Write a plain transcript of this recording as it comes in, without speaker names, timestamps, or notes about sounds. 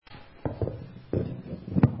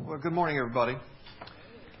Well, good morning, everybody.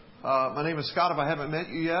 My name is Scott. If I haven't met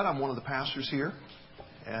you yet, I'm one of the pastors here,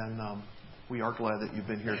 and we are glad that you've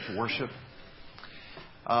been here to worship.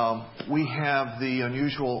 We have the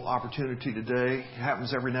unusual opportunity today, it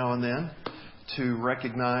happens every now and then, to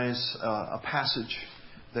recognize a passage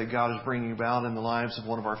that God is bringing about in the lives of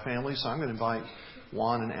one of our families. So I'm going to invite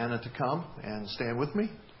Juan and Anna to come and stand with me.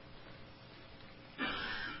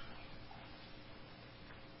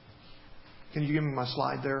 Can you give me my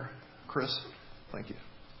slide there, Chris? Thank you.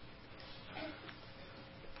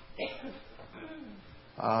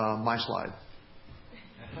 My slide.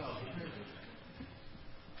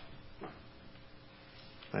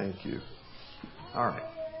 Thank you. All right.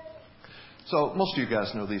 So most of you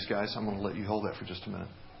guys know these guys. I'm going to let you hold that for just a minute.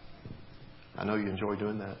 I know you enjoy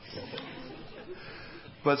doing that.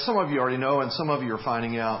 But some of you already know, and some of you are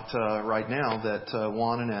finding out right now that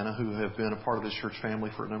Juan and Anna, who have been a part of this church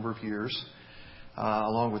family for a number of years,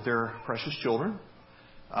 along with their precious children,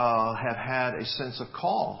 have had a sense of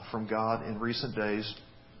call from God in recent days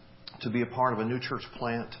to be a part of a new church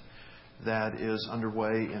plant that is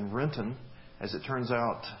underway in Renton, as it turns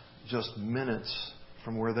out, just minutes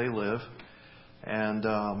from where they live. And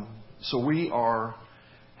so we are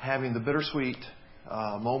having the bittersweet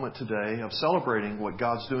moment today of celebrating what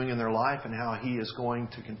God's doing in their life and how He is going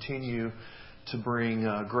to continue to bring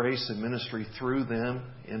grace and ministry through them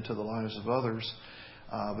into the lives of others.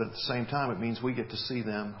 But at the same time, it means we get to see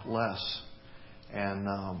them less. And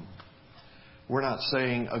we're not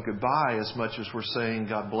saying a goodbye as much as we're saying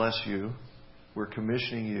God bless you. We're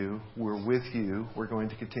commissioning you. We're with you. We're going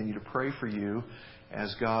to continue to pray for you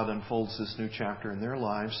as God unfolds this new chapter in their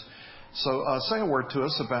lives. So say a word to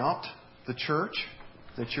us about the church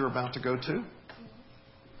that you're about to go to.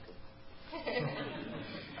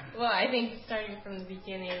 Well, I think starting from the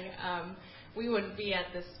beginning, we wouldn't be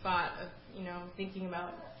at this spot of, thinking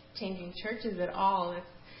about changing churches at all if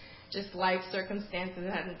just life circumstances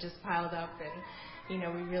hadn't just piled up and,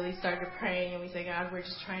 we really started praying and we said, God, we're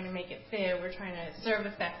just trying to make it fit. We're trying to serve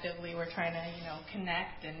effectively. We're trying to,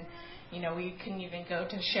 connect. And, we couldn't even go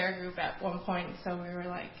to share group at one point. So we were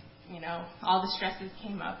like, all the stresses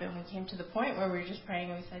came up and we came to the point where we were just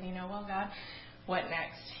praying and we said, well, God, what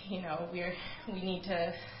next?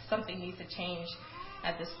 Something needs to change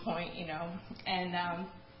at this point, And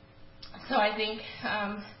so I think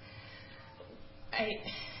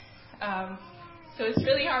so it's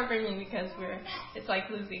really hard for me because it's like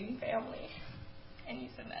losing family. And you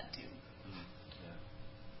said that too.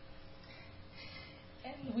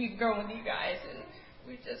 Yeah. And we've grown with you guys and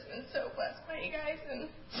we've just been so blessed by you guys and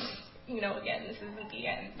again, this isn't the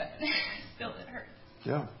end, but still it hurts.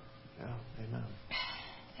 Yeah. Amen.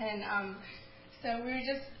 And so we were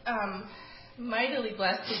just mightily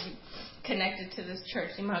blessed to be connected to this church,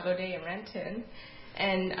 Imago Dei in Renton.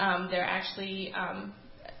 And they're actually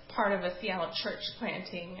part of a Seattle church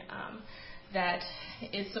planting that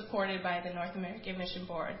is supported by the North American Mission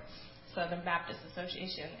Board, Southern Baptist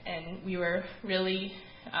Association. And we were really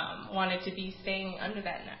wanted to be staying under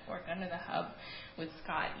that network, under the hub with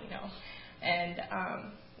Scott, And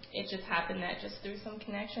it just happened that just through some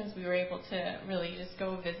connections, we were able to really just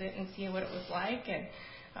go visit and see what it was like. And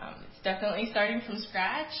it's definitely starting from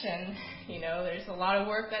scratch. And, there's a lot of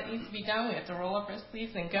work that needs to be done. We have to roll up our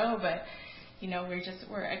sleeves and go. But,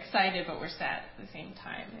 we're excited, but we're sad at the same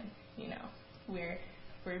time. And, we're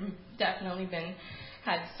definitely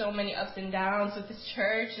had so many ups and downs with this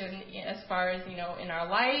church and as far as, in our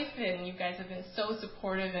life. And you guys have been so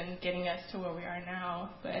supportive in getting us to where we are now.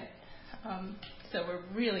 But so we're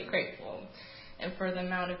really grateful. And for the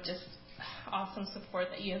amount of just awesome support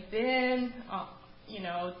that you have been,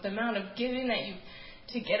 the amount of giving that you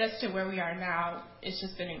to get us to where we are now, it's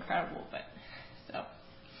just been incredible.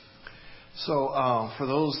 So for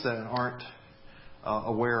those that aren't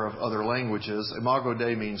aware of other languages, Imago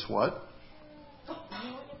Dei means what?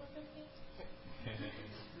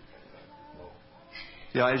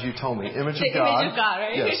 Yeah, as you told me, image of God. Image of God,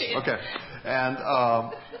 right? Yes. Okay. And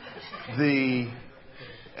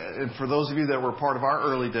and for those of you that were part of our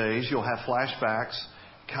early days, you'll have flashbacks.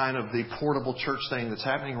 Kind of the portable church thing that's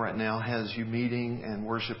happening right now has you meeting and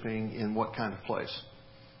worshiping in what kind of place?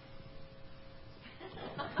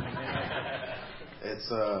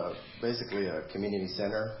 It's basically a community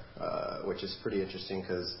center, which is pretty interesting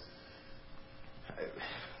because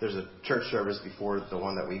there's a church service before the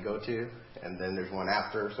one that we go to, and then there's one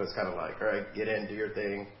after. So it's kind of like, all right, get in, do your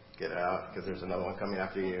thing, get out, because there's another one coming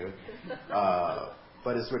after you.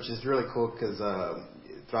 Which is really cool because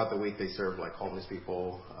throughout the week they serve like homeless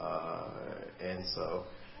people, and so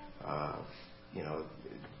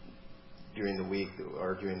during the week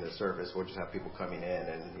or during the service, we'll just have people coming in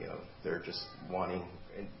and, they're just wanting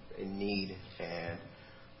in need. And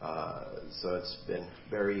so it's been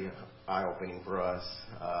very eye-opening for us,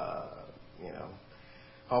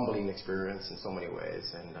 humbling experience in so many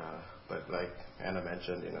ways. And but like Anna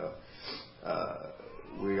mentioned,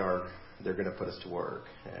 they're going to put us to work.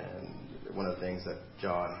 And one of the things that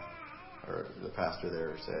John, or the pastor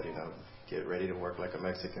there, said, get ready to work like a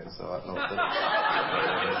Mexican. So I don't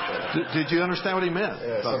know. Did you understand what he meant?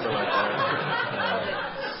 Yeah, something like that.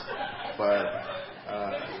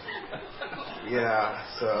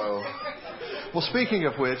 So. Well, speaking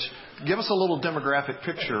of which, give us a little demographic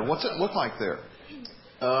picture. What's it look like there?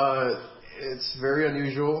 It's very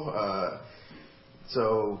unusual.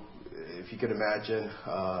 So if you could imagine,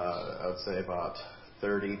 I would say about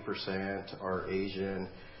 30% are Asian,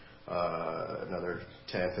 another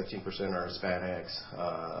 10-15% are Hispanics,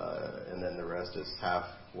 and then the rest is half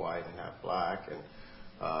white and half black. And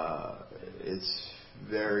it's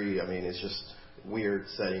it's just weird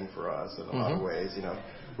setting for us in a lot of ways.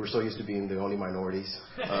 We're so used to being the only minorities.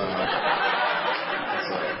 So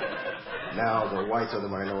now the whites are the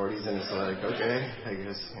minorities, and it's like, okay, I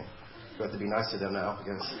guess we have to be nice to them now, I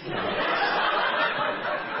guess.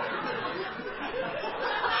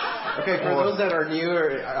 Okay, for those that are new,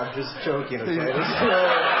 I'm just joking, okay?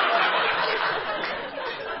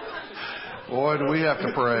 Boy, do we have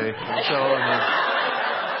to pray. I'm telling you.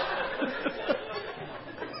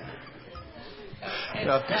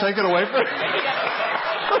 Take it away from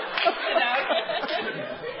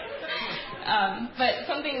But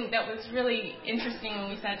something that was really interesting when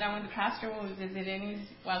we sat down with the pastor when we visited, and he was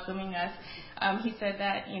welcoming us, he said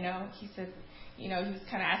that, he was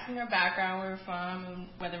kind of asking our background, where we're from, and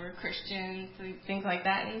whether we're Christians, things like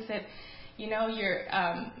that. And he said, you're,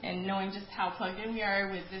 and knowing just how plugged in we are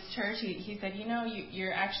with this church, he said,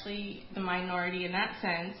 you're actually the minority in that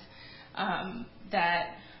sense,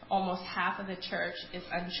 that almost half of the church is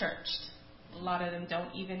unchurched. A lot of them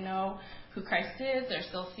don't even know who Christ is. They're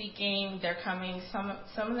still seeking. They're coming. Some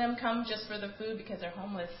of them come just for the food because they're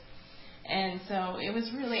homeless. And so it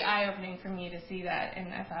was really eye-opening for me to see that.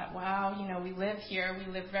 And I thought, wow, we live here.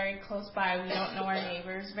 We live very close by. We don't know our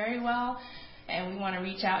neighbors very well. And we want to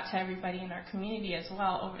reach out to everybody in our community as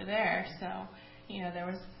well over there. So, there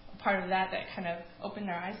was a part of that kind of opened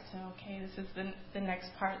our eyes to, okay, this is the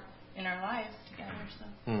next part in our lives together. So.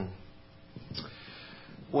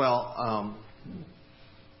 Well,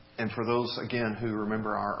 and for those, again, who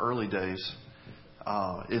remember our early days,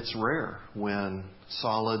 it's rare when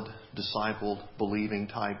solid, discipled, believing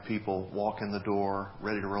type people walk in the door,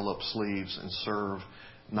 ready to roll up sleeves and serve,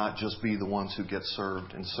 not just be the ones who get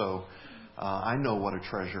served. And so I know what a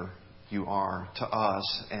treasure you are to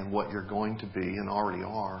us and what you're going to be and already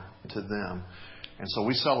are to them. And so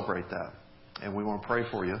we celebrate that. And we want to pray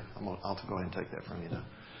for you. I'll go ahead and take that from you now.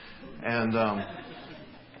 And I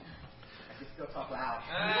can still talk loud.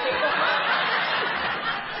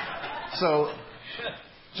 So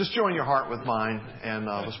just join your heart with mine, and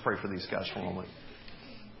let's pray for these guys for a moment.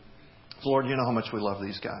 Lord, you know how much we love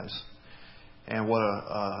these guys, and what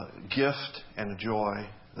a gift and a joy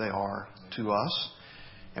they are to us.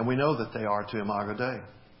 And we know that they are to Imago Dei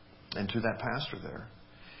and to that pastor there.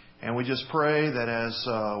 And we just pray that as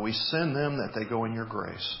we send them, that they go in your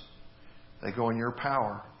grace. They go in your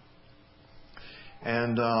power.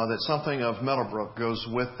 And that something of Meadowbrook goes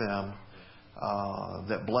with them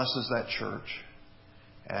that blesses that church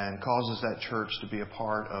and causes that church to be a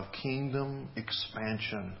part of kingdom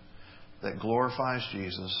expansion that glorifies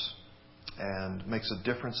Jesus and makes a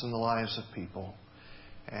difference in the lives of people.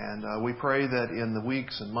 And we pray that in the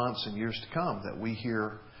weeks and months and years to come that we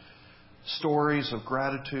hear stories of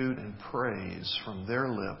gratitude and praise from their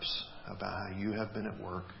lips about how you have been at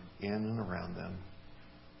work in and around them.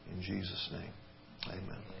 In Jesus' name,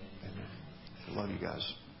 amen. Amen. I love you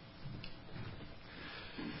guys.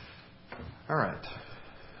 All right.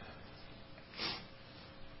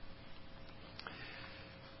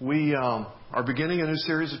 We are beginning a new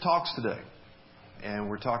series of talks today. And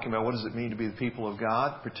we're talking about what does it mean to be the people of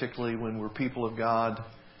God, particularly when we're people of God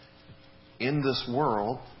in this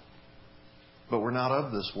world, but we're not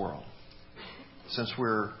of this world. Since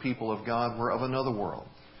we're people of God, we're of another world.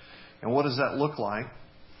 And what does that look like?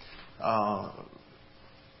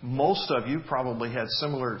 Most of you probably had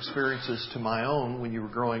similar experiences to my own when you were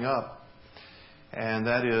growing up. And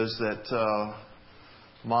that is that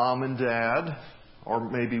mom and dad, or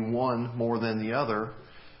maybe one more than the other,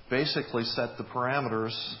 basically set the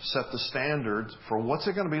parameters, set the standards for what's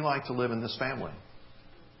it going to be like to live in this family.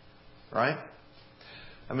 Right?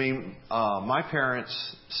 I mean, my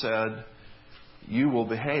parents said, you will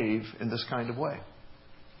behave in this kind of way.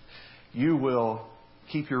 You will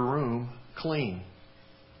keep your room clean.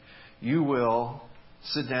 You will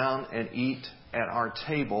sit down and eat at our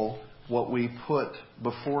table what we put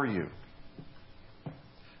before you.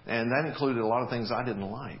 And that included a lot of things I didn't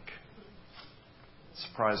like.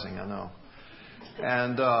 Surprising, I know.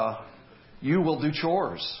 And you will do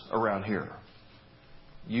chores around here.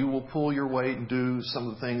 You will pull your weight and do some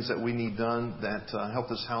of the things that we need done that help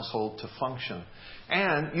this household to function.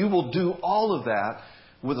 And you will do all of that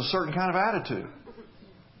with a certain kind of attitude.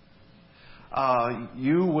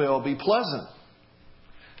 You will be pleasant.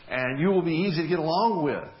 And you will be easy to get along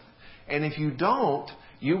with. And if you don't,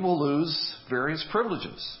 you will lose various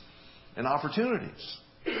privileges and opportunities.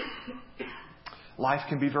 Life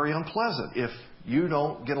can be very unpleasant if you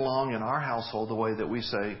don't get along in our household the way that we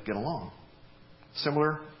say get along.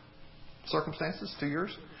 Similar circumstances to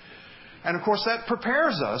yours? And of course that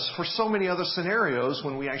prepares us for so many other scenarios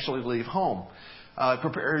when we actually leave home. It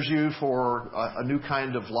prepares you for a new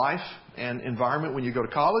kind of life and environment when you go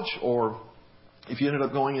to college, or if you ended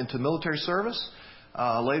up going into military service.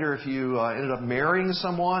 Later, if you ended up marrying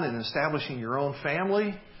someone and establishing your own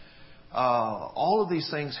family. All of these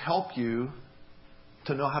things help you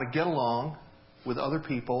to know how to get along with other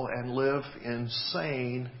people and live in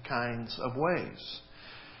sane kinds of ways.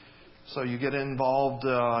 So you get involved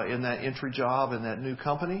in that entry job in that new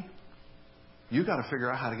company. You've got to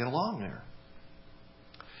figure out how to get along there.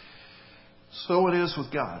 So it is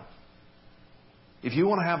with God. If you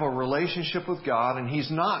want to have a relationship with God, and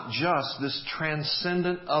He's not just this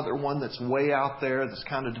transcendent other one that's way out there, that's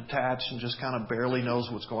kind of detached and just kind of barely knows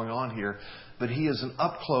what's going on here, but He is an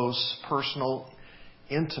up-close, personal,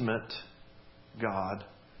 intimate God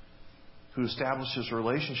who establishes a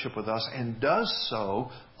relationship with us and does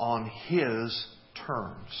so on His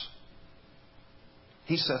terms.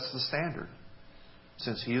 He sets the standard,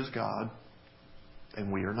 since He is God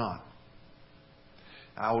and we are not.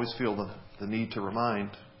 I always feel the need to remind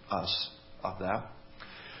us of that.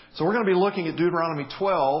 So we're going to be looking at Deuteronomy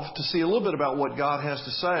 12 to see a little bit about what God has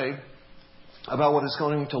to say about what it's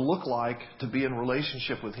going to look like to be in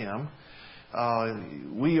relationship with Him.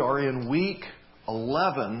 We are in week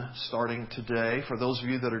 11 starting today, for those of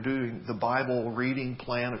you that are doing the Bible reading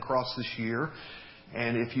plan across this year.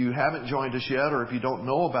 And if you haven't joined us yet, or if you don't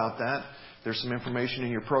know about that, there's some information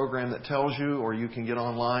in your program that tells you, or you can get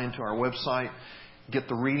online to our website, get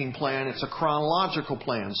the reading plan. It's a chronological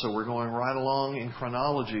plan, so we're going right along in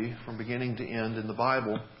chronology from beginning to end in the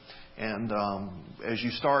Bible. And as you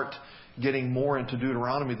start getting more into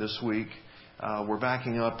Deuteronomy this week, we're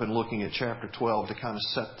backing up and looking at chapter 12 to kind of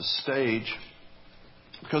set the stage.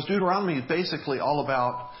 Because Deuteronomy is basically all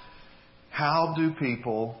about how do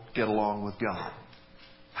people get along with God?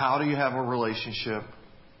 How do you have a relationship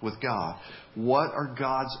with God? What are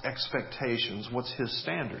God's expectations? What's His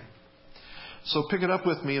standard? So pick it up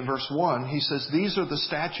with me in verse 1. He says, "These are the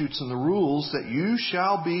statutes and the rules that you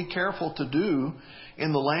shall be careful to do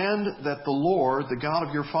in the land that the Lord, the God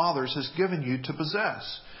of your fathers, has given you to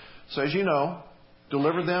possess." So as you know,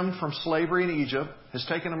 delivered them from slavery in Egypt, has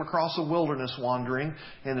taken them across a wilderness wandering,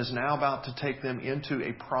 and is now about to take them into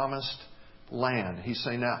a promised land. He's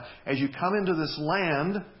saying, now, as you come into this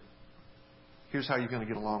land, here's how you're going to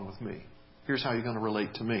get along with me. Here's how you're going to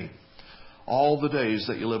relate to me all the days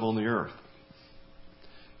that you live on the earth.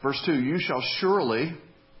 Verse 2, "You shall surely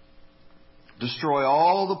destroy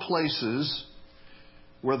all the places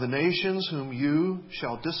where the nations whom you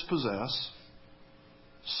shall dispossess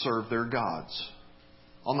serve their gods.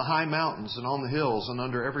 On the high mountains and on the hills and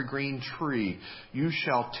under every green tree, you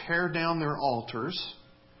shall tear down their altars.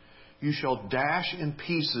 You shall dash in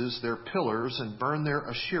pieces their pillars and burn their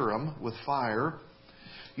Asherim with fire.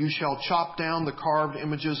 You shall chop down the carved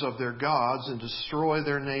images of their gods and destroy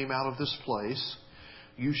their name out of this place.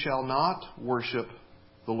 You shall not worship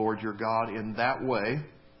the Lord your God in that way,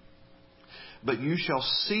 but you shall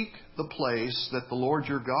seek the place that the Lord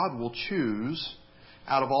your God will choose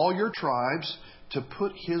out of all your tribes to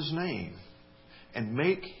put His name and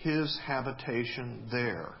make His habitation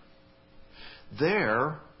there.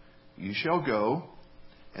 There you shall go,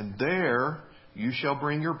 and there you shall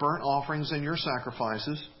bring your burnt offerings and your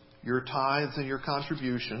sacrifices, your tithes and your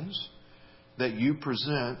contributions that you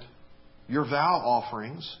present, your vow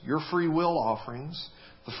offerings, your free will offerings,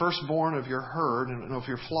 the firstborn of your herd and of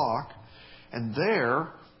your flock. And there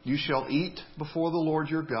you shall eat before the Lord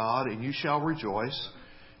your God, and you shall rejoice,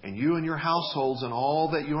 and you and your households and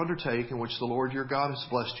all that you undertake in which the Lord your God has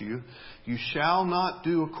blessed you. You shall not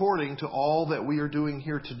do according to all that we are doing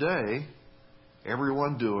here today,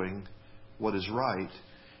 everyone doing what is right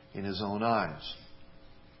in his own eyes."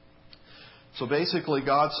 So basically,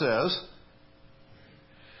 God says,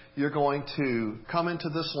 you're going to come into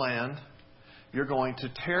this land, you're going to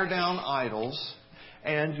tear down idols,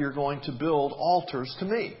 and you're going to build altars to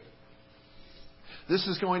me. This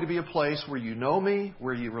is going to be a place where you know me,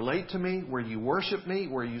 where you relate to me, where you worship me,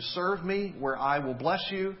 where you serve me, where I will bless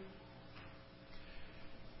you.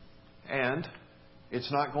 And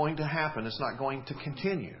it's not going to happen, it's not going to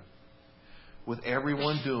continue with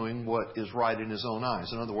everyone doing what is right in his own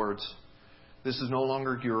eyes. In other words, this is no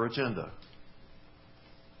longer your agenda.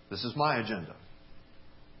 This is my agenda.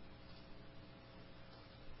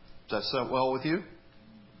 Does that sit well with you?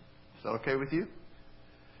 Is that okay with you?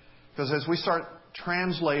 Because as we start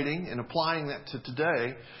translating and applying that to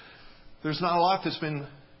today, there's not a lot that's been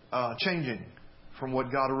changing from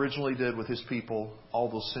what God originally did with His people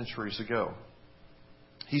all those centuries ago.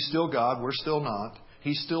 He's still God, we're still not.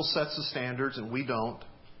 He still sets the standards and we don't.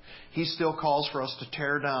 He still calls for us to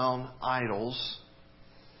tear down idols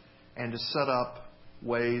and to set up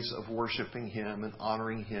ways of worshiping Him and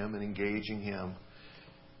honoring Him and engaging Him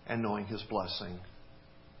and knowing His blessing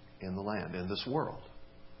in the land, in this world.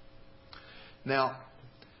 Now,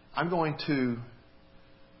 I'm going to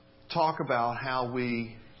talk about how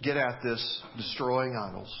we get at this destroying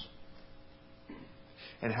idols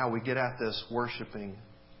and how we get at this worshiping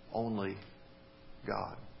only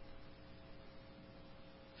God.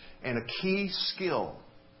 And a key skill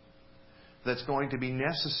that's going to be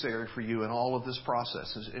necessary for you in all of this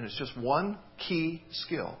process, and it's just one key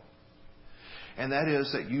skill, and that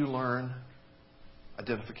is that you learn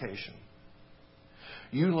identification.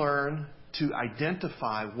 You learn to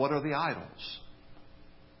identify what are the idols.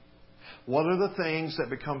 What are the things that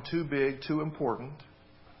become too big, too important?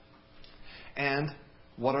 And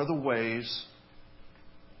what are the ways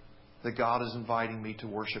that God is inviting me to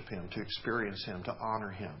worship Him, to experience Him, to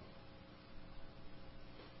honor Him?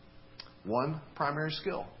 One primary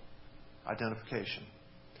skill, identification.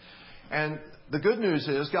 And the good news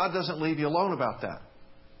is God doesn't leave you alone about that.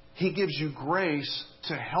 He gives you grace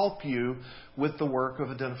to help you with the work of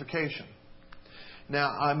identification.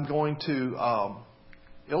 Now, I'm going to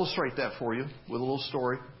illustrate that for you with a little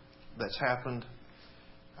story that's happened.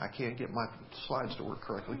 I can't get my slides to work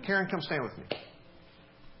correctly. Karen, come stand with me.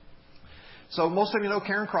 So most of you know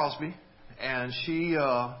Karen Crosby, and she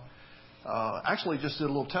actually just did a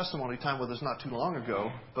little testimony time with us not too long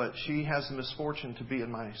ago, but she has the misfortune to be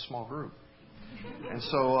in my small group. And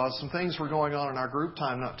so some things were going on in our group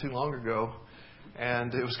time not too long ago,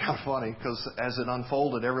 and it was kind of funny because as it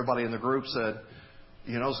unfolded, everybody in the group said,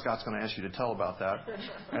 you know, Scott's going to ask you to tell about that.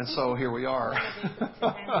 And so here we are.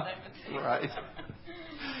 Right.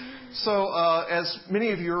 So as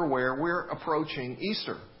many of you are aware, we're approaching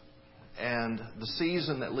Easter. And the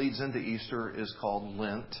season that leads into Easter is called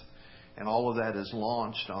Lent. And all of that is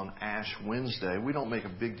launched on Ash Wednesday. We don't make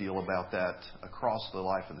a big deal about that across the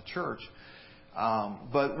life of the church.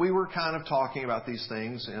 But we were kind of talking about these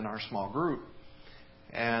things in our small group.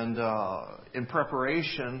 And in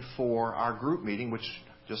preparation for our group meeting, which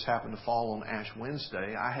just happened to fall on Ash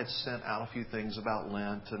Wednesday, I had sent out a few things about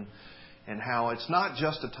Lent and how it's not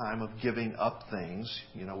just a time of giving up things.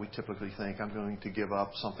 You know, we typically think I'm going to give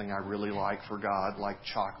up something I really like for God, like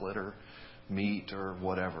chocolate or meat or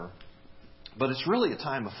whatever. But it's really a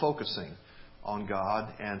time of focusing on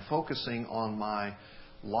God and focusing on my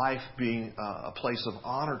life being a place of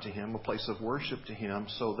honor to Him, a place of worship to Him,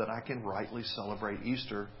 so that I can rightly celebrate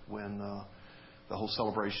Easter when the whole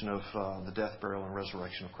celebration of the death, burial, and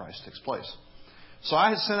resurrection of Christ takes place. So I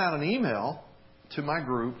had sent out an email to my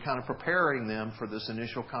group, kind of preparing them for this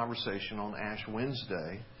initial conversation on Ash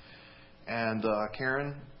Wednesday. And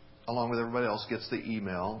Karen, along with everybody else, gets the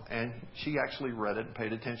email, and she actually read it and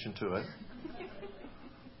paid attention to it.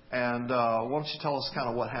 And why don't you tell us kind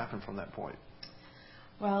of what happened from that point?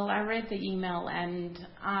 Well, I read the email, and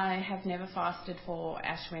I have never fasted for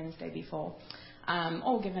Ash Wednesday before,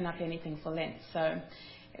 or given up anything for Lent. So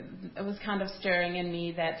it was kind of stirring in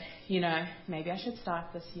me that, you know, maybe I should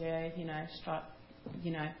start this year,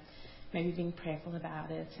 maybe being prayerful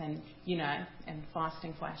about it and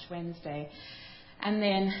fasting for Ash Wednesday, and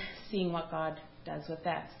then seeing what God does with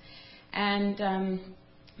that. And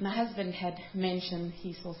my husband had mentioned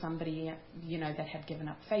he saw somebody, that had given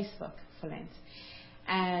up Facebook for Lent.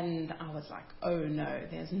 And I was like, oh no,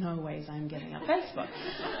 there's no ways I'm giving up Facebook.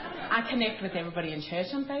 I connect with everybody in church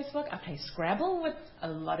on Facebook. I play Scrabble with a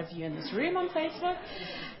lot of you in this room on Facebook.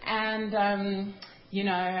 And, and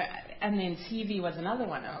then TV was another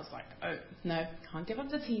one. I was like, oh no, can't give up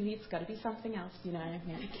the TV. It's got to be something else,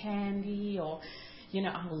 maybe candy or,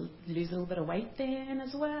 I'll lose a little bit of weight then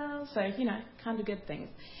as well. So, kind of good things.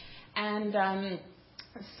 And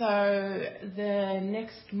So the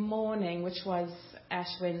next morning, which was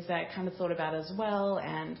Ash Wednesday, I kind of thought about it as well.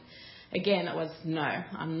 And again, it was, no,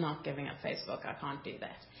 I'm not giving up Facebook. I can't do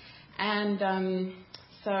that. And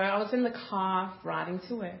so I was in the car riding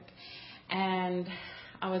to work, and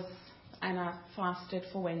I fasted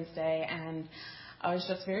for Wednesday, and I was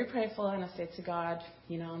just very prayerful, and I said to God,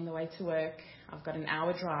 on the way to work, I've got an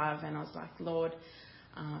hour drive, and I was like, Lord,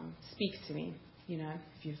 speak to me.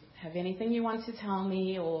 If you have anything you want to tell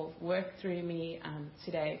me or work through me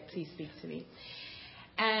today, please speak to me.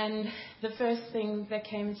 And the first thing that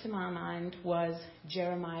came to my mind was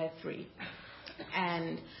Jeremiah 3.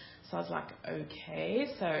 And so I was like, okay.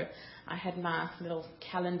 So I had my little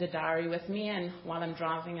calendar diary with me, and while I'm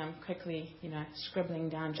driving, I'm quickly, scribbling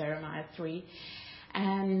down Jeremiah 3.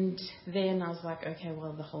 And then I was like, okay,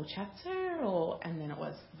 well, the whole chapter, and then it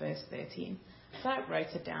was verse 13. So I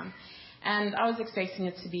wrote it down. And I was expecting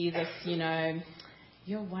it to be this,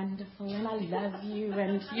 you're wonderful and I love you,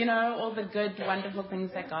 and, all the good, wonderful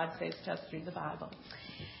things that God says to us through the Bible.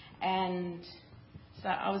 And so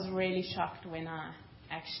I was really shocked when I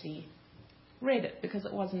actually read it, because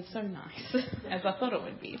it wasn't so nice as I thought it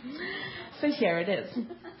would be. So here it is.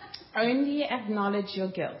 Only acknowledge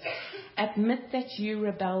your guilt. Admit that you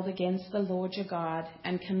rebelled against the Lord your God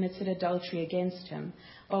and committed adultery against him,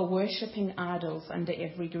 while worshipping idols under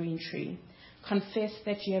every green tree. Confess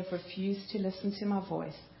that you have refused to listen to my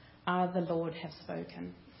voice. I, the Lord, have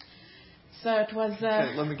spoken. So it was.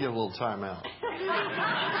 Okay, let me give a little time out.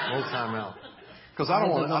 Because I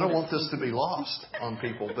don't want this to be lost on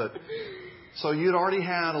people. But so you'd already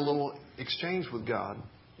had a little exchange with God.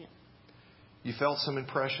 Yeah. You felt some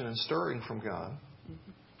impression and stirring from God.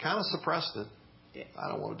 Mm-hmm. Kind of suppressed it. Yeah. I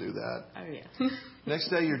don't want to do that. Oh, yeah. Next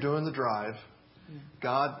day you're doing the drive.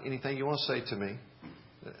 God, anything you want to say to me?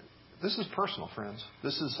 This is personal, friends.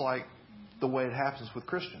 This is like the way it happens with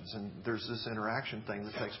Christians. And there's this interaction thing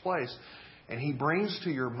that takes place. And he brings to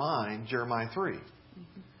your mind Jeremiah 3. A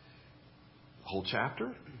whole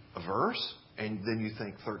chapter, a verse, and then you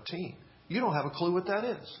think 13. You don't have a clue what that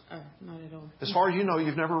is. Oh, not at all. As far as you know,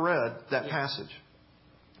 you've never read that passage.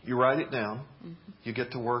 You write it down. You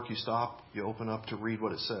get to work, you stop, you open up to read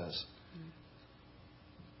what it says.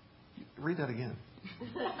 Read that again.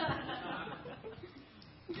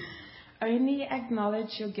 Only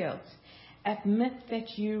acknowledge your guilt. Admit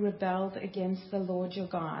that you rebelled against the Lord your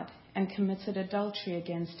God and committed adultery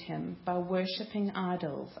against him by worshipping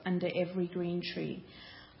idols under every green tree.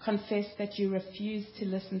 Confess that you refused to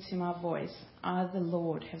listen to my voice. I, the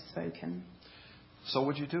Lord, have spoken. So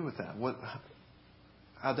what'd you do with that?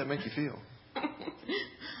 How'd that make you feel? I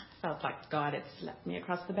felt like God had slapped me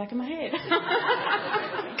across the back of my head.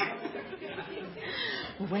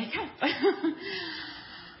 Wake up.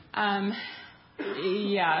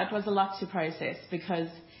 Yeah, it was a lot to process, because,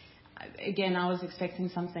 again, I was expecting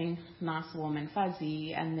something nice, warm and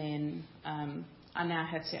fuzzy, and then I now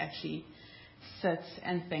had to actually sit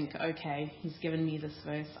and think, okay, he's given me this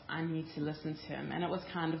verse, I need to listen to him. And it was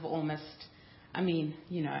kind of almost, the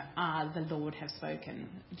Lord have spoken.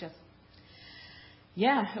 Just,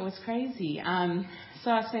 yeah, it was crazy.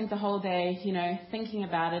 So I spent the whole day, thinking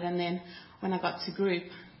about it, and then when I got to group,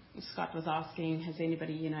 Scott was asking, has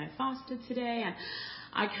anybody, fasted today? And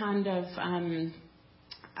I kind of,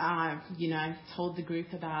 told the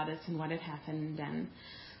group about it and what had happened.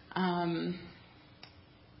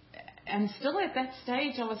 And still at that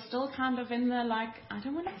stage, I was still kind of in the, I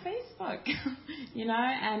don't want to Facebook,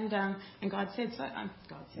 and God said,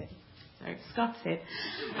 Scott said,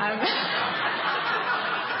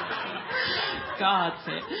 God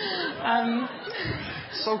said.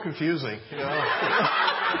 So confusing.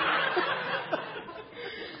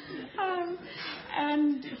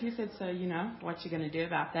 And he said, so, what you going to do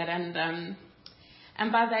about that? And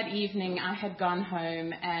by that evening, I had gone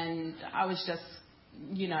home, and I was just,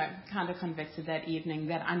 kind of convicted that evening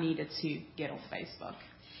that I needed to get off Facebook.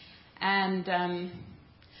 And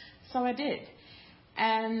so I did.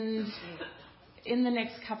 And in the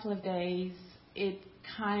next couple of days, it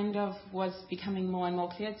kind of was becoming more and more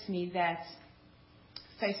clear to me that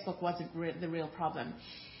Facebook wasn't the real problem.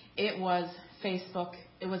 It was Facebook,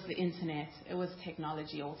 it was the internet, it was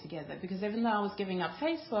technology altogether. Because even though I was giving up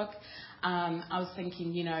Facebook, I was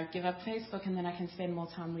thinking, give up Facebook and then I can spend more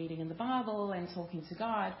time reading in the Bible and talking to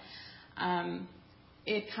God.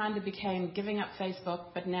 It kind of became giving up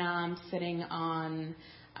Facebook, but now I'm sitting on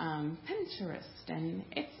Pinterest and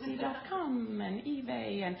Etsy.com and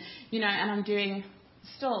eBay and, and I'm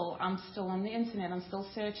still on the internet, I'm still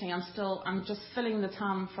searching, I'm just filling the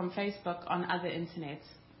time from Facebook on other internet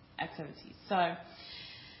activities. So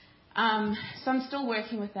So I'm still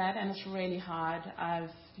working with that, and it's really hard.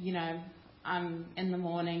 I'm in the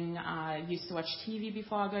morning, I used to watch TV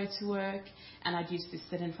before I go to work, and I used to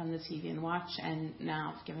sit in front of the TV and watch, and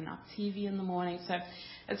now I've given up TV in the morning. So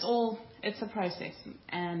it's a process.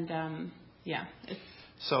 And,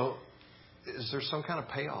 So is there some kind of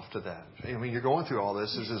payoff to that? I mean, you're going through all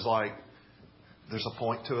this. Is it like there's a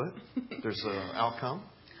point to it? There's an outcome?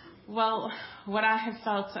 Well, what I have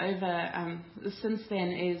felt over since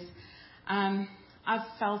then is I've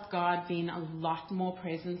felt God being a lot more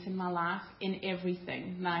present in my life in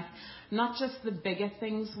everything. Like, not just the bigger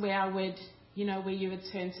things where I would, where you would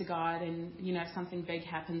turn to God and, if something big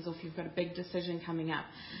happens or if you've got a big decision coming up.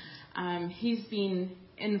 He's been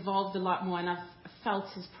involved a lot more, and I've felt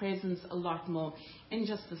His presence a lot more in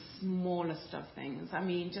just the smallest of things. I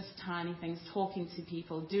mean, just tiny things, talking to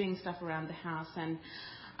people, doing stuff around the house, and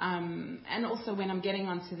also when I'm getting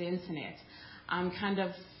onto the internet, I'm kind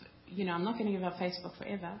of, I'm not going to give up Facebook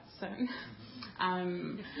forever. So,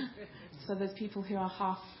 so there's people who are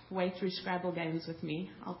halfway through Scrabble games with me.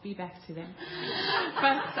 I'll be back to them.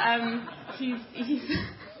 But he's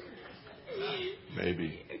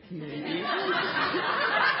Maybe.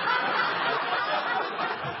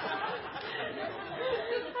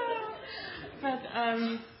 But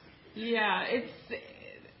it's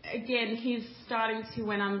again, he's starting to,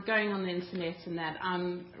 when I'm going on the internet and that,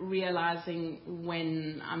 I'm realizing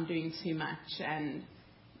when I'm doing too much. And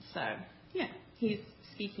so, he's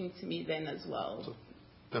speaking to me then as well. So,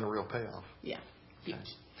 been a real payoff. Yeah, huge. Okay.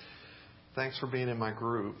 Thanks for being in my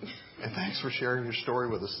group. And thanks for sharing your story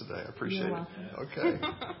with us today. I appreciate You're it. welcome. Okay.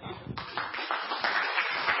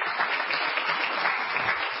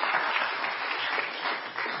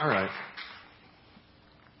 All right.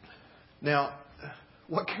 Now,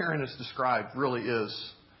 what Karen has described really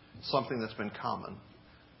is something that's been common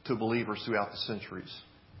to believers throughout the centuries.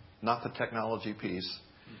 Not the technology piece,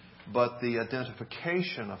 but the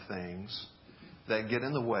identification of things that get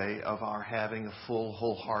in the way of our having a full,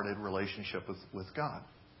 wholehearted relationship with God.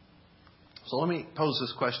 So let me pose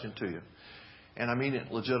this question to you. And I mean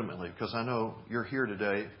it legitimately, because I know you're here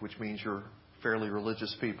today, which means you're fairly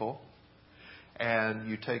religious people. And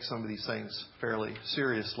you take some of these things fairly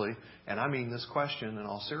seriously. And I mean this question in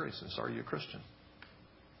all seriousness. Are you a Christian?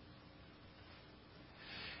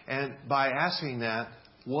 And by asking that,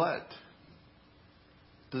 what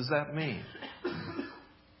does that mean?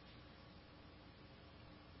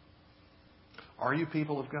 Are you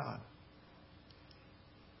people of God?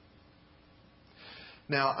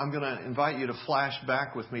 Now, I'm going to invite you to flash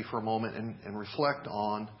back with me for a moment and reflect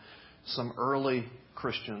on some early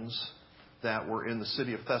Christians that were in the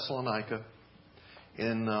city of Thessalonica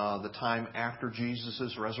in the time after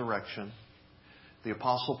Jesus' resurrection. The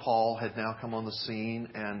Apostle Paul had now come on the scene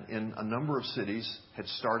and in a number of cities had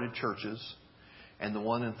started churches. And the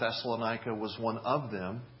one in Thessalonica was one of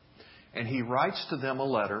them. And he writes to them a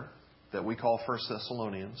letter that we call 1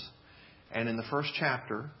 Thessalonians. And in the first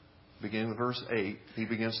chapter, beginning with verse 8, he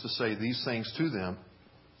begins to say these things to them.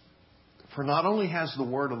 For not only has the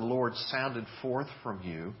word of the Lord sounded forth from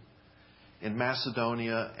you in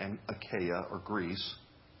Macedonia and Achaia or Greece,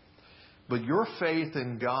 but your faith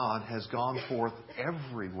in God has gone forth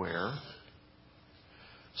everywhere,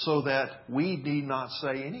 so that we need not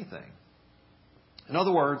say anything. In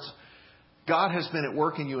other words, God has been at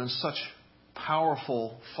work in you in such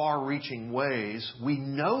powerful, far-reaching ways. We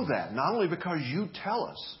know that, not only because you tell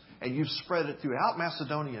us, and you've spread it throughout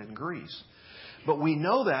Macedonia and Greece, but we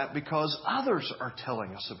know that because others are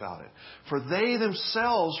telling us about it. For they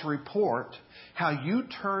themselves report how you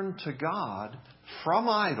turned to God from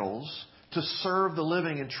idols to serve the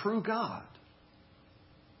living and true God.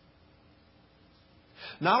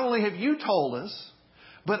 Not only have you told us,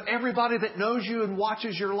 but everybody that knows you and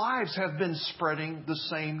watches your lives have been spreading the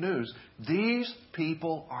same news. These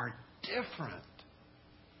people are different.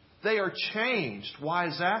 They are changed. Why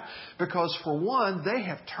is that? Because for one, they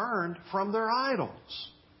have turned from their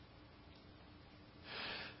idols.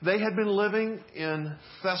 They had been living in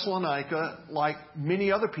Thessalonica like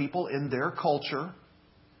many other people in their culture,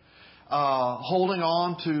 holding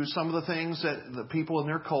on to some of the things that the people in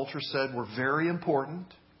their culture said were very important.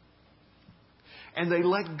 And they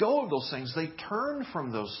let go of those things. They turned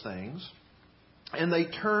from those things and they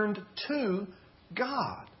turned to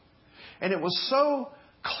God. And it was so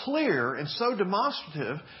clear and so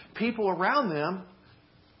demonstrative, people around them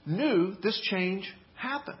knew this change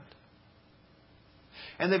happened.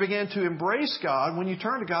 And they began to embrace God. When you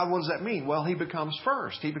turn to God, what does that mean? Well, He becomes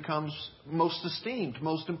first. He becomes most esteemed,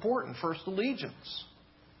 most important, first allegiance.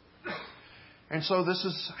 And so this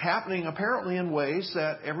is happening apparently in ways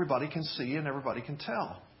that everybody can see and everybody can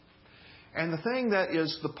tell. And the thing that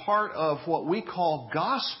is the part of what we call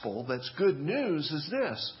gospel that's good news is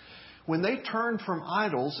this. When they turned from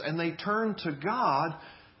idols and they turned to God,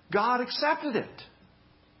 God accepted it.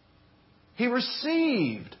 He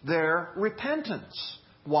received their repentance.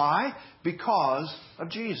 Why? Because of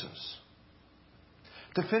Jesus.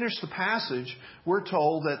 To finish the passage, we're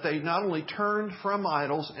told that they not only turned from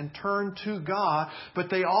idols and turned to God, but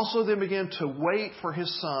they also then began to wait for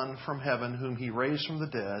His Son from heaven, whom He raised from the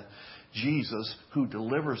dead, Jesus, who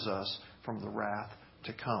delivers us from the wrath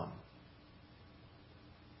to come.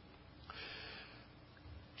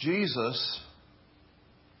 Jesus,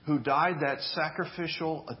 who died that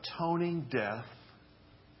sacrificial, atoning death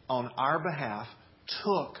on our behalf,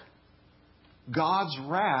 took God's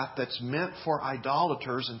wrath that's meant for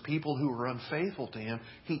idolaters and people who are unfaithful to Him.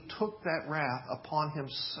 He took that wrath upon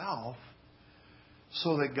Himself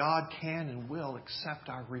so that God can and will accept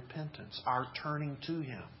our repentance, our turning to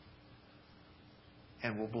Him,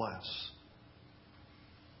 and will bless.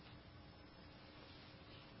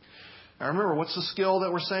 Now remember, what's the skill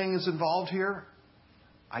that we're saying is involved here?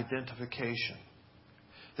 Identification.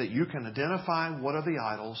 That you can identify what are the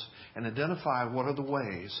idols and identify what are the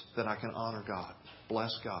ways that I can honor God,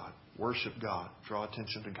 bless God, worship God, draw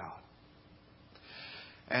attention to God.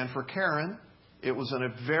 And for Karen, it was in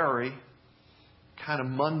a very kind of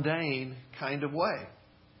mundane kind of way.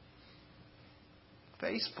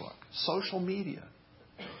 Facebook, social media.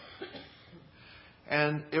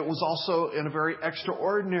 And it was also in a very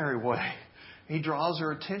extraordinary way. He draws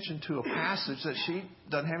her attention to a passage that she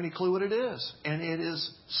doesn't have any clue what it is. And it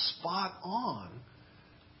is spot on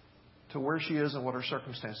to where she is and what her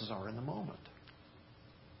circumstances are in the moment.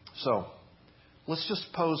 So, let's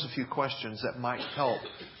just pose a few questions that might help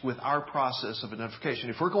with our process of identification.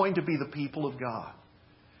 If we're going to be the people of God,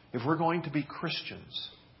 if we're going to be Christians,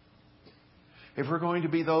 if we're going to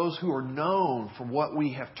be those who are known for what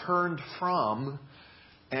we have turned from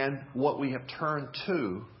and what we have turned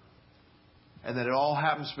to, and that it all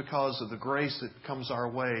happens because of the grace that comes our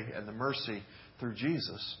way and the mercy through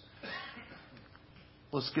Jesus,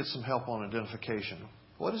 let's get some help on identification.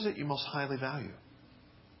 What is it you most highly value?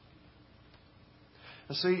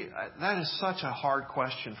 And see, that is such a hard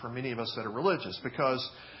question for many of us that are religious, because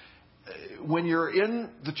when you're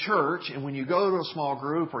in the church and when you go to a small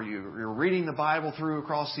group or you're reading the Bible through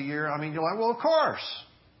across the year, you're like, well, of course.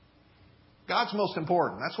 God's most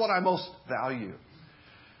important. That's what I most value.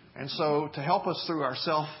 And so, to help us through our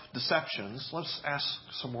self-deceptions, let's ask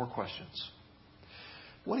some more questions.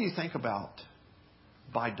 What do you think about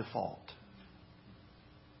by default?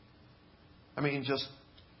 Just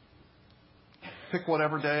pick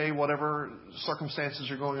whatever day, whatever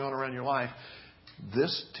circumstances are going on around your life.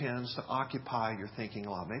 This tends to occupy your thinking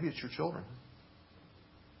a lot. Maybe it's your children.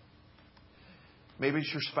 Maybe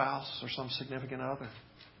it's your spouse or some significant other.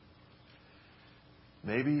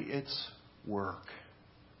 Maybe it's work.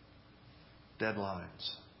 Deadlines,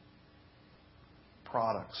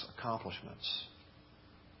 products, accomplishments.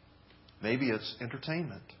 Maybe it's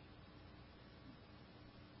entertainment,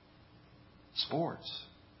 sports,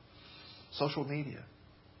 social media.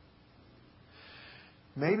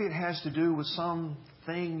 Maybe it has to do with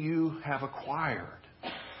something you have acquired.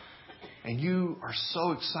 And you are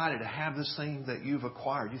so excited to have this thing that you've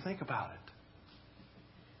acquired. You think about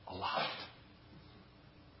it a lot.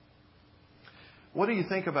 What do you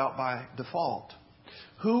think about by default?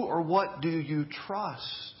 Who or what do you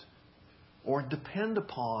trust or depend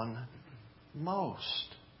upon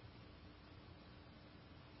most?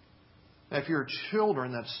 Now, if you're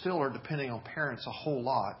children that still are depending on parents a whole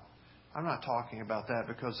lot, I'm not talking about that,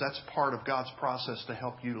 because that's part of God's process to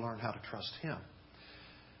help you learn how to trust Him.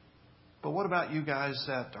 But what about you guys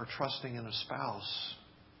that are trusting in a spouse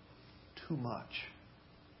too much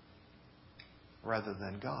rather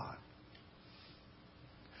than God?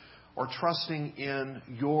 Or trusting in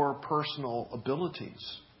your personal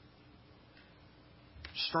abilities,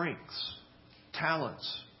 strengths,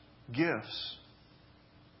 talents, gifts,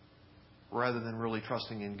 rather than really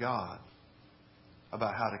trusting in God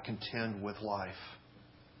about how to contend with life?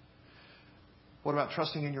 What about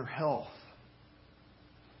trusting in your health?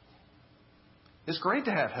 It's great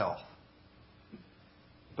to have health.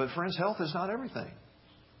 But friends, health is not everything.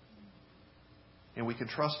 And we can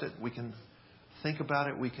trust it, we can think about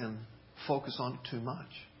it, we can focus on it too much.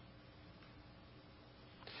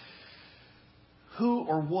 Who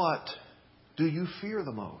or what do you fear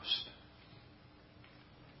the most?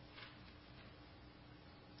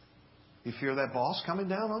 You fear that boss coming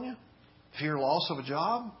down on you? Fear loss of a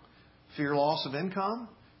job? Fear loss of income?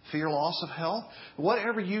 Fear loss of health?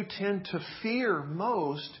 Whatever you tend to fear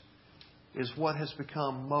most is what has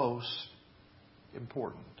become most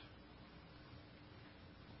important?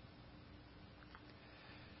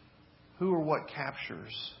 Who or what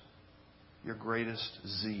captures your greatest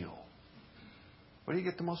zeal? What do you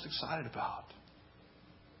get the most excited about?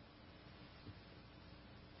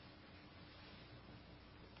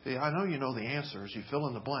 See, I know you know the answers. You fill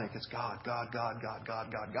in the blank. It's God, God, God, God,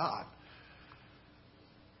 God, God, God.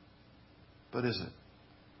 But is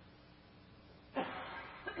it?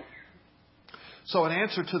 So in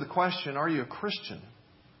answer to the question, are you a Christian?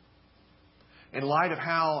 In light of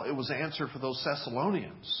how it was answered for those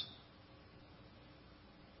Thessalonians,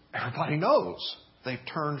 everybody knows. They've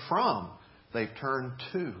turned from. They've turned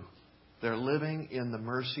to. They're living in the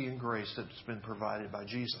mercy and grace that's been provided by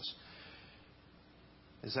Jesus.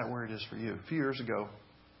 Is that where it is for you? A few years ago,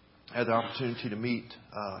 I had the opportunity to meet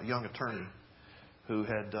a young attorney who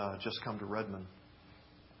had just come to Redmond.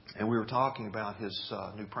 And we were talking about his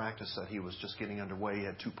new practice that he was just getting underway. He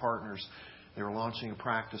had 2 partners. They were launching a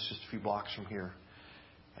practice just a few blocks from here.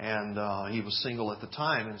 And he was single at the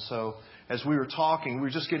time. And so as we were talking, we were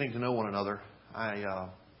just getting to know one another. I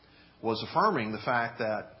was affirming the fact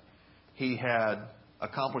that he had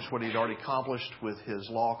accomplished what he'd already accomplished with his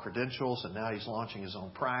law credentials, and now he's launching his own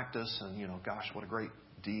practice. And, gosh, what a great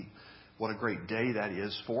day that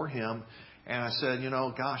is for him. And I said,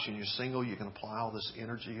 gosh, and you're single, you can apply all this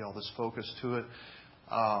energy, all this focus to it.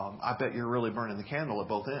 I bet you're really burning the candle at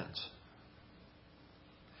both ends.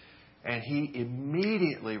 And he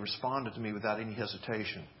immediately responded to me without any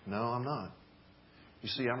hesitation. No, I'm not. You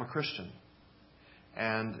see, I'm a Christian.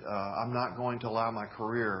 And I'm not going to allow my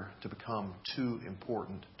career to become too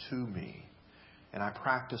important to me. And I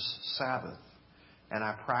practice Sabbath. And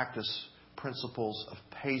I practice principles of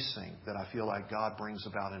pacing that I feel like God brings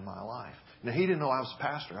about in my life. Now, he didn't know I was a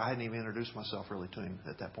pastor. I hadn't even introduced myself really to him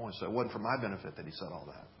at that point. So it wasn't for my benefit that he said all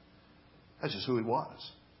that. That's just who he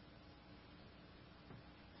was.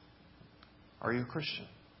 Are you a Christian?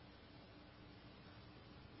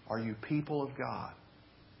 Are you people of God?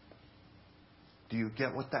 Do you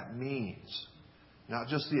get what that means? Not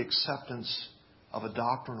just the acceptance of a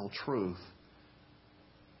doctrinal truth,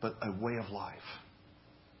 but a way of life.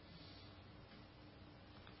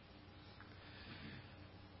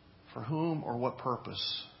 For whom or what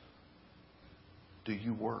purpose do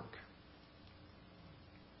you work?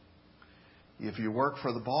 If you work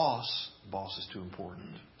for the boss is too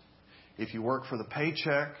important. If you work for the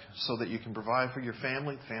paycheck so that you can provide for your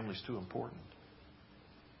family, the family's too important.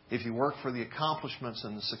 If you work for the accomplishments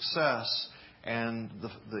and the success and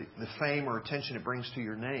the fame or attention it brings to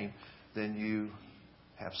your name, then you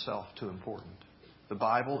have self too important. The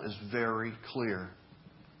Bible is very clear.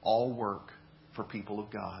 All work for people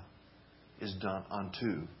of God is done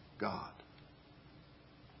unto God.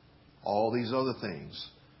 All these other things,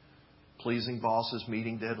 pleasing bosses,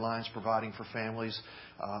 meeting deadlines, providing for families,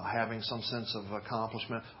 having some sense of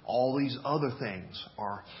accomplishment, all these other things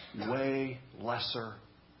are way lesser,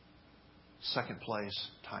 second place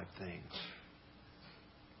type things.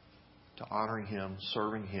 To honoring Him,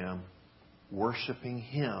 serving Him, worshiping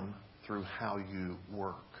Him through how you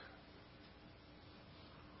work.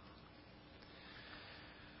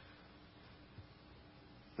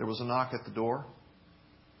 There was a knock at the door.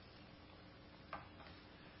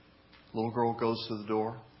 Little girl goes to the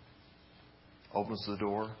door, opens the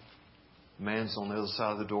door. The man's on the other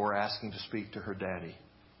side of the door asking to speak to her daddy.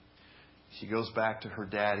 She goes back to her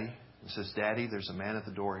daddy and says, "Daddy, there's a man at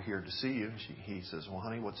the door here to see you." He says, "Well,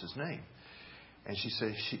 honey, what's his name?" And she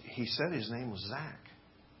says, he said his name was Zach.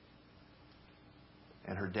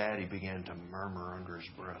 And her daddy began to murmur under his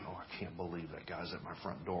breath, "Oh, I can't believe that guy's at my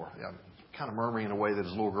front door." Kind of murmuring in a way that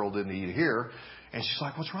his little girl didn't need to hear. And she's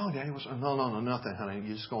like, "What's wrong, Daddy?" No, nothing, honey.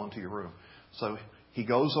 You just go into your room. So he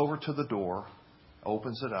goes over to the door,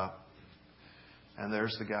 opens it up, and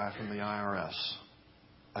there's the guy from the IRS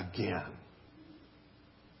again.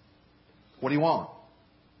 "What do you want?"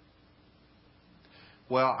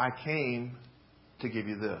 "Well, I came to give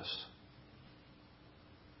you this."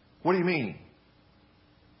 "What do you mean?"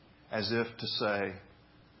 As if to say,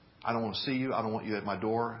 "I don't want to see you. I don't want you at my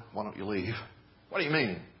door. Why don't you leave?" "What do you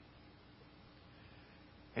mean?"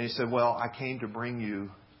 And he said, "Well, I came to bring you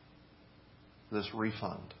this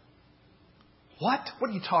refund." "What?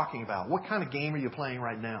 What are you talking about? What kind of game are you playing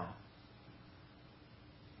right now?"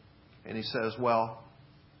 And he says, "Well,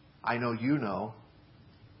 I know you know.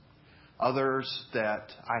 Others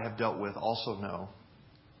that I have dealt with also know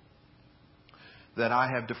that I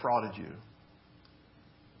have defrauded you.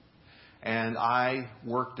 And I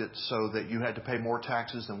worked it so that you had to pay more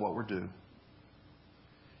taxes than what were due,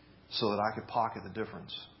 so that I could pocket the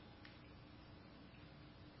difference.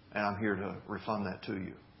 And I'm here to refund that to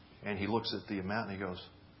you." And he looks at the amount and he goes,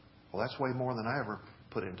 well, that's way more than I ever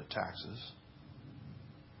put into taxes.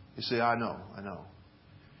 You see, I know.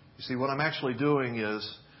 You see, what I'm actually doing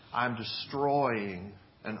is I'm destroying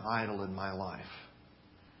an idol in my life.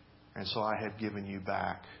 And so I have given you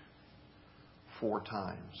back 4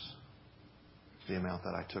 times the amount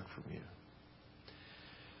that I took from you.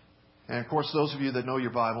 And of course, those of you that know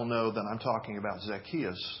your Bible know that I'm talking about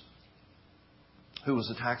Zacchaeus, who was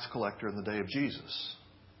a tax collector in the day of Jesus.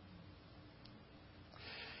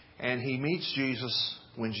 And he meets Jesus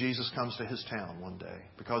when Jesus comes to his town one day.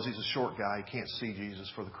 Because he's a short guy, he can't see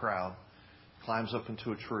Jesus for the crowd. Climbs up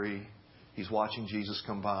into a tree. He's watching Jesus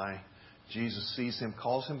come by. Jesus sees him,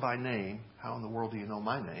 calls him by name. How in the world do you know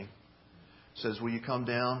my name? Says, will you come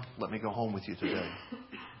down? Let me go home with you today.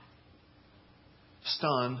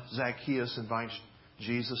 Stunned, Zacchaeus invites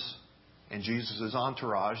Jesus and Jesus'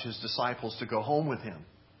 entourage, his disciples, to go home with him.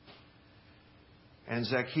 And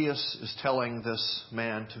Zacchaeus is telling this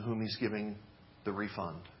man to whom he's giving the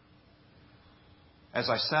refund, as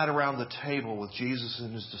I sat around the table with Jesus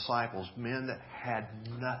and his disciples, men that had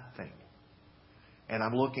nothing, and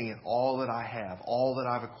I'm looking at all that I have, all that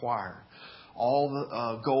I've acquired, all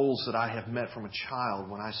the goals that I have met from a child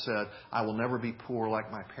when I said, I will never be poor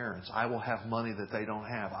like my parents. I will have money that they don't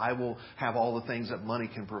have. I will have all the things that money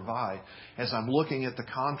can provide. As I'm looking at the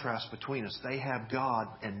contrast between us, they have God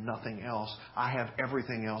and nothing else. I have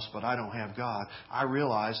everything else, but I don't have God. I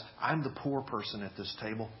realize I'm the poor person at this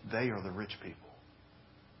table. They are the rich people.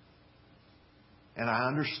 And I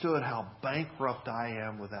understood how bankrupt I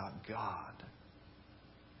am without God.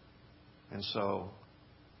 And so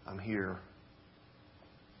I'm here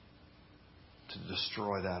to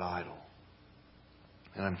destroy that idol.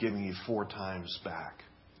 And I'm giving you 4 times back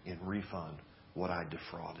in refund what I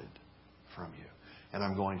defrauded from you. And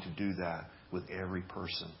I'm going to do that with every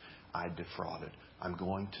person I defrauded. I'm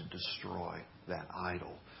going to destroy that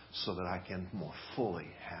idol so that I can more fully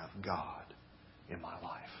have God in my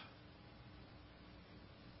life.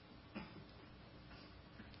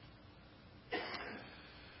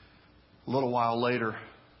 A little while later,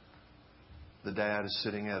 the dad is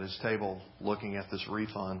sitting at his table looking at this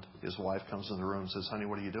refund. His wife comes in the room and says, honey,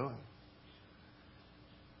 what are you doing?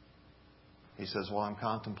 He says, well, I'm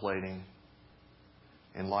contemplating,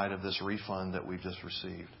 in light of this refund that we've just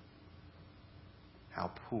received,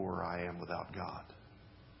 how poor I am without God.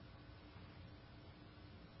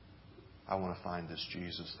 I want to find this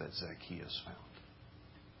Jesus that Zacchaeus found.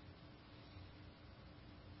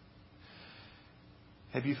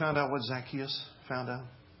 Have you found out what Zacchaeus found out?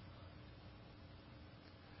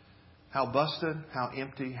 How busted, how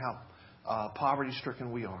empty, how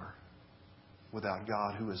poverty-stricken we are without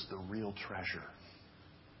God, who is the real treasure.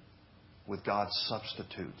 With God's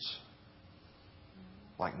substitutes,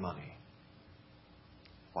 like money,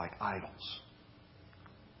 like idols.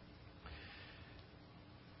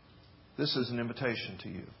 This is an invitation to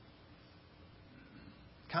you.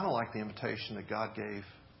 Kind of like the invitation that God gave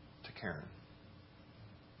to Karen.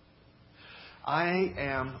 I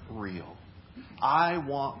am real. I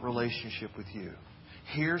want relationship with you.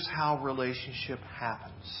 Here's how relationship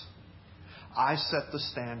happens. I set the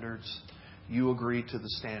standards. You agree to the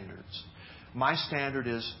standards. My standard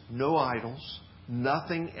is no idols.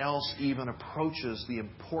 Nothing else even approaches the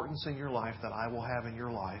importance in your life that I will have in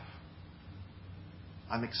your life.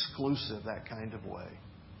 I'm exclusive that kind of way.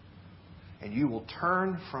 And you will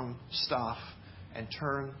turn from stuff and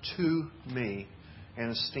turn to me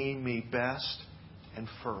and esteem me best and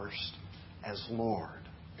first as Lord.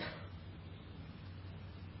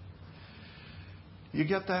 You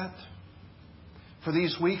get that? For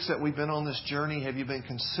these weeks that we've been on this journey, have you been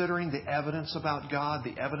considering the evidence about God,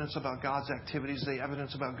 the evidence about God's activities, the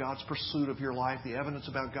evidence about God's pursuit of your life, the evidence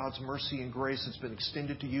about God's mercy and grace that's been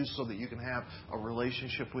extended to you so that you can have a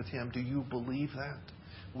relationship with Him? Do you believe that?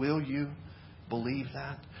 Will you believe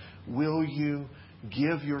that? Will you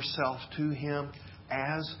give yourself to Him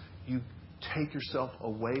as you take yourself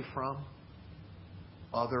away from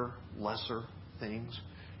other lesser things?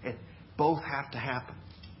 And both have to happen.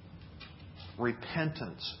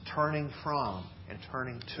 Repentance, turning from and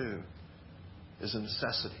turning to, is a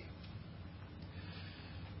necessity.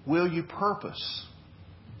 Will you purpose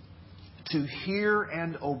to hear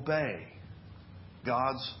and obey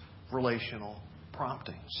God's relational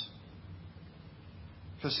promptings?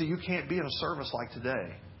 Because see, you can't be in a service like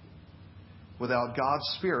today without God's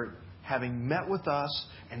Spirit having met with us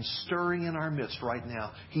and stirring in our midst right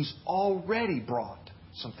now. He's already brought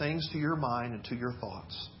some things to your mind and to your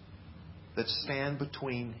thoughts that stand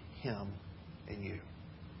between Him and you.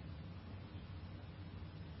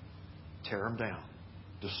 Tear them down.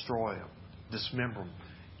 Destroy them. Dismember them.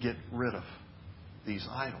 get rid of these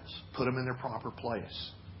idols. Put them in their proper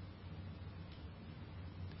place.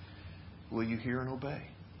 Will you hear and obey?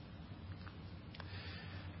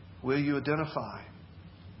 Will you identify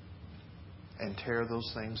and tear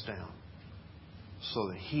those things down so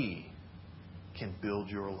that He can build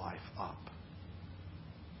your life up?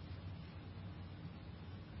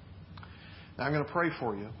 Now I'm going to pray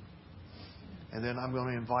for you, and then I'm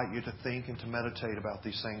going to invite you to think and to meditate about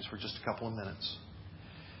these things for just a couple of minutes.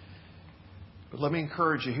 But let me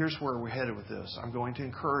encourage you. Here's where we're headed with this. I'm going to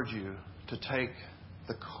encourage you to take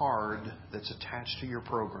the card that's attached to your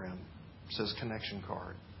program. It says connection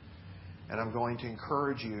card. And I'm going to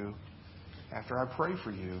encourage you, after I pray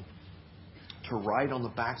for you, to write on the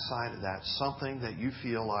back side of that something that you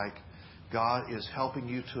feel like God is helping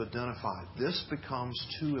you to identify. This becomes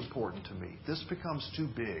too important to me. This becomes too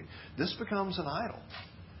big. This becomes an idol.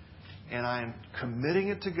 And I'm committing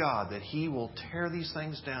it to God that He will tear these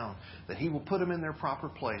things down, that He will put them in their proper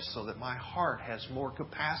place so that my heart has more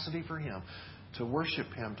capacity for Him, to worship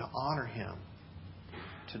Him, to honor Him,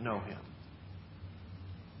 to know Him.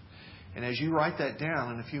 And as you write that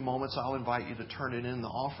down, in a few moments I'll invite you to turn it in the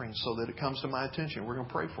offering so that it comes to my attention. We're going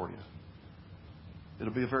to pray for you.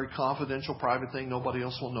 It'll be a very confidential, private thing. Nobody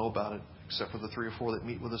else will know about it except for the 3 or 4 that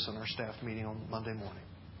meet with us in our staff meeting on Monday morning.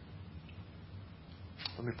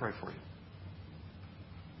 Let me pray for you.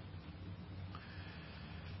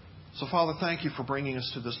 So, Father, thank You for bringing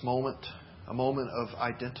us to this moment, a moment of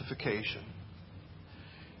identification.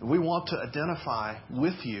 And we want to identify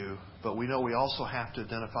with You, but we know we also have to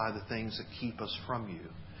identify the things that keep us from You.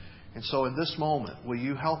 And so in this moment, will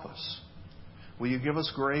You help us? Will You give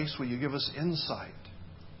us grace? Will You give us insight?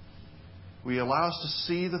 Will You allow us to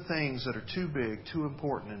see the things that are too big, too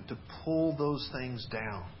important, and to pull those things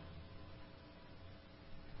down?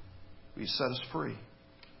 Will You set us free?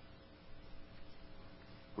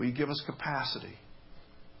 Will You give us capacity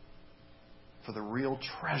for the real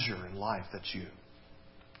treasure in life that's You?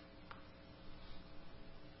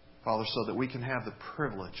 Father, so that we can have the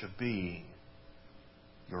privilege of being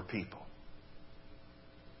Your people.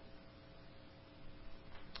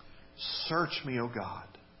 Search me, O God.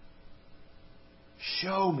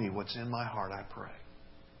 Show me what's in my heart, I pray.